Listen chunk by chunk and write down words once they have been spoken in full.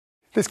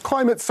This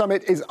climate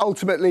summit is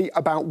ultimately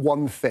about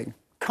one thing: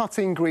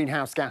 cutting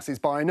greenhouse gases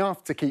by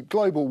enough to keep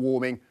global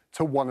warming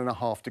to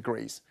 1.5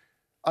 degrees.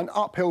 An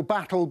uphill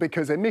battle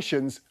because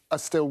emissions are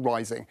still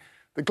rising.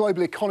 The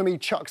global economy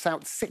chucks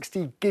out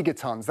 60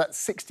 gigatons. That's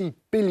 60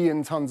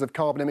 billion tonnes of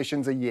carbon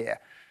emissions a year.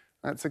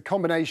 That's a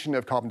combination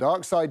of carbon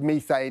dioxide,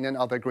 methane and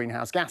other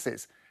greenhouse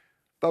gases.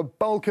 The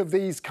bulk of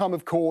these come,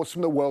 of course,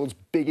 from the world's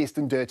biggest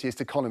and dirtiest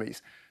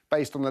economies.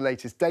 Based on the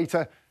latest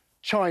data,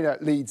 China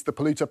leads the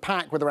polluter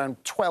pack with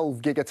around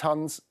 12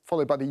 gigatons,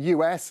 followed by the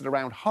US at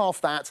around half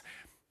that.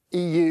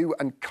 EU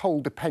and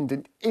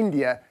coal-dependent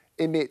India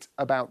emit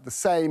about the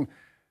same,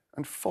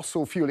 and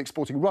fossil fuel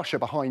exporting Russia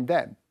behind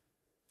them.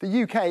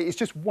 The UK is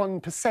just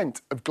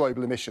 1% of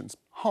global emissions,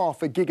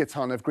 half a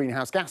gigaton of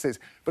greenhouse gases,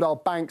 but our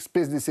banks,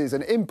 businesses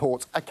and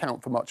imports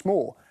account for much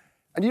more.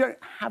 And you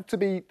don't have to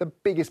be the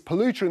biggest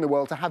polluter in the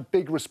world to have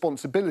big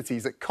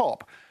responsibilities at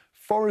COP.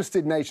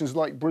 Forested nations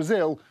like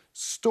Brazil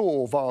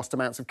store vast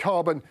amounts of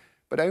carbon,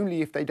 but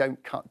only if they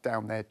don't cut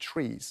down their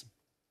trees.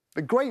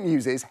 The great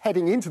news is,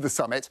 heading into the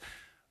summit,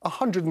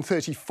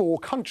 134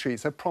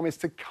 countries have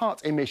promised to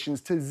cut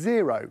emissions to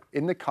zero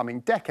in the coming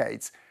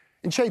decades.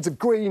 In shades of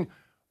green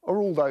are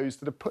all those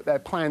that have put their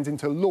plans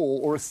into law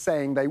or are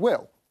saying they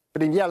will.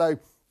 But in yellow,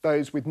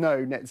 those with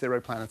no net zero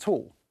plan at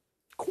all.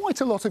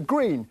 Quite a lot of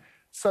green.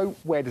 So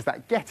where does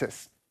that get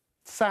us?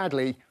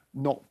 Sadly,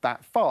 not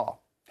that far.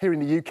 Here in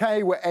the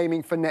UK, we're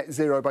aiming for net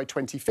zero by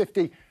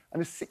 2050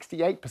 and a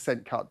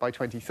 68% cut by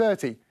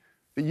 2030.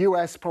 The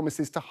US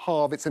promises to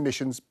halve its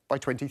emissions by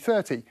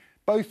 2030,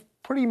 both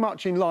pretty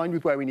much in line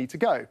with where we need to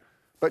go.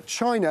 But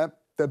China,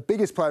 the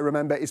biggest player,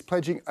 remember, is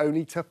pledging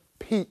only to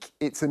peak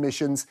its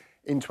emissions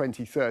in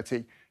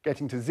 2030,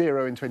 getting to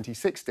zero in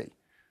 2060.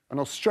 And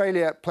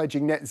Australia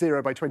pledging net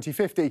zero by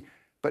 2050,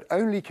 but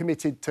only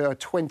committed to a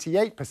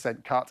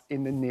 28% cut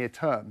in the near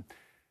term.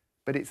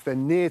 But it's the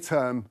near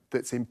term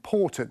that's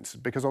important,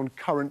 because on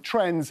current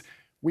trends,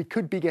 we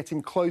could be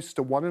getting close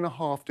to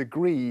 1.5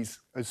 degrees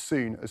as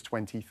soon as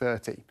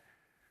 2030.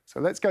 So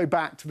let's go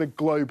back to the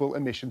global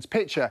emissions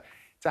picture.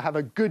 To have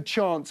a good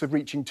chance of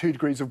reaching 2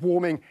 degrees of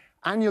warming,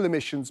 annual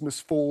emissions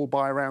must fall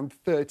by around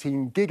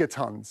 13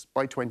 gigatons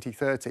by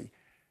 2030.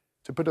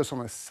 To put us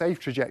on a safe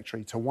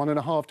trajectory to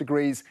 1.5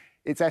 degrees,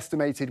 it's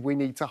estimated we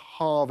need to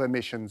halve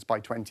emissions by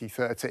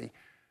 2030.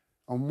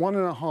 And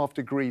 1.5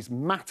 degrees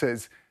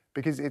matters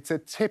because it's a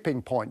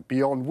tipping point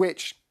beyond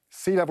which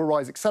sea level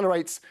rise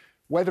accelerates,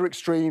 weather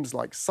extremes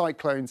like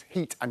cyclones,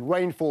 heat and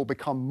rainfall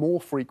become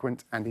more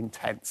frequent and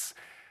intense.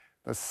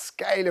 The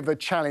scale of the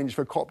challenge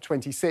for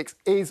COP26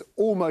 is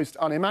almost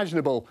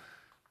unimaginable,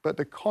 but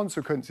the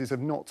consequences of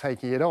not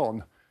taking it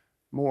on,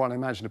 more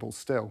unimaginable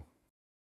still.